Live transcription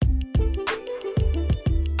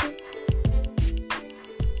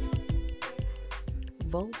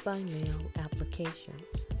Vote by mail applications.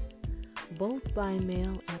 Vote by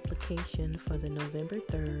mail application for the November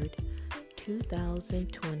 3rd,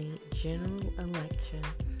 2020 general election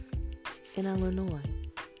in Illinois.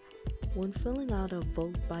 When filling out a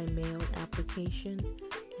vote by mail application,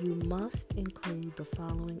 you must include the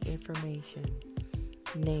following information: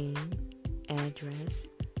 name, address,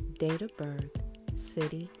 date of birth,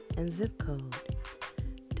 city, and zip code.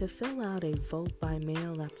 To fill out a vote by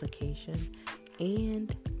mail application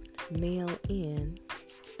and mail in,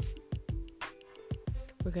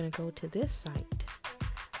 we're going to go to this site.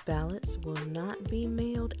 Ballots will not be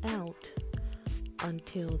mailed out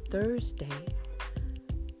until Thursday,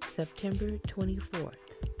 September 24th.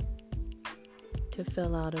 To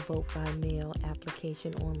fill out a vote by mail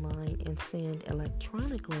application online and send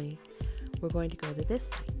electronically, we're going to go to this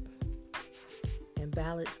site. And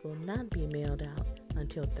ballots will not be mailed out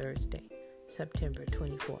until Thursday, September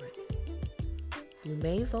 24th. You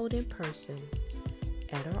may vote in person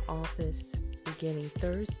at our office beginning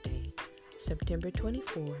Thursday, September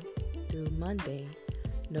 24th through Monday,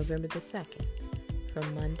 November the 2nd,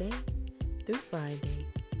 from Monday through Friday,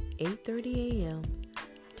 8:30 a.m.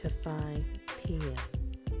 to 5 p.m.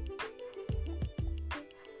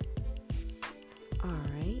 All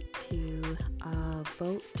right, to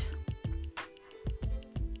vote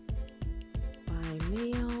by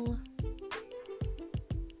mail,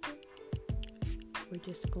 we're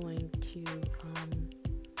just going to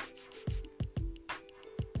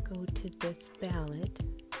go to this ballot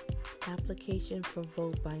application for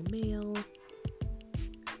vote by mail.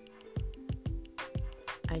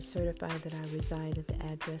 I certify that I reside at the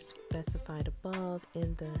address specified above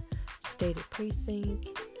in the stated precinct,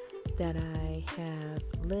 that I have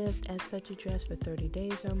lived at such address for 30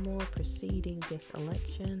 days or more preceding this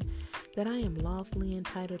election, that I am lawfully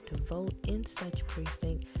entitled to vote in such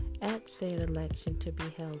precinct at said election to be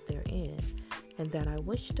held therein, and that I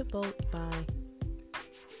wish to vote by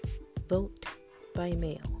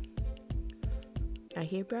mail. I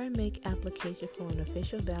hereby make application for an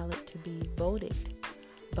official ballot to be voted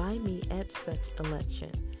by me at such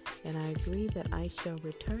election, and I agree that I shall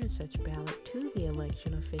return such ballot to the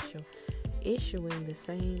election official, issuing the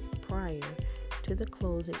same prior to the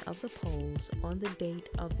closing of the polls on the date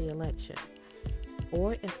of the election,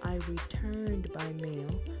 or if I returned by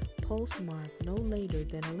mail, postmarked no later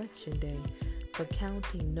than election day, for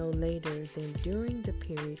counting no later than during the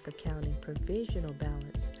period for counting provisional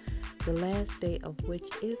ballots, the last day of which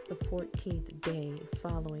is the 14th day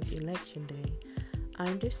following election day. I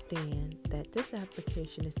understand that this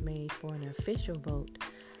application is made for an official vote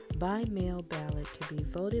by mail ballot to be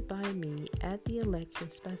voted by me at the election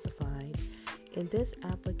specified in this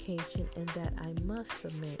application, and that I must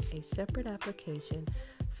submit a separate application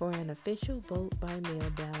for an official vote by mail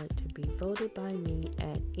ballot to be voted by me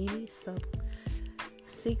at any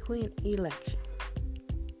subsequent election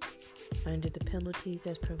under the penalties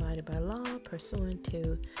as provided by law pursuant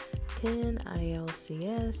to 10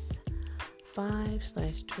 ILCS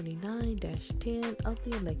 5/29-10 of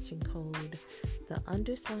the Election Code. The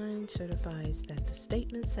undersigned certifies that the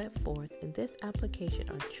statements set forth in this application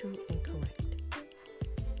are true and correct.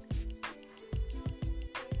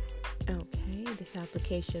 Okay, this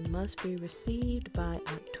application must be received by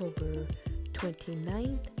October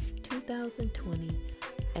 29th, 2020,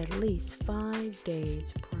 at least 5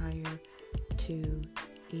 days prior to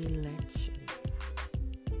election.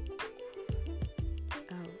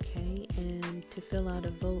 And to fill out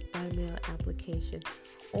a vote by mail application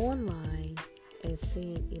online and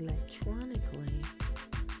send electronically,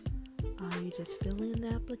 you just fill in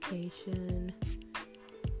the application,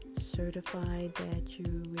 certify that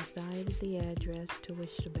you reside at the address to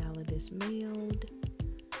which the ballot is mailed.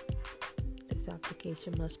 This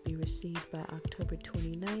application must be received by October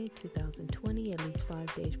 29, 2020, at least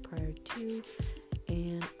 5 days prior to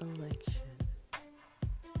an election.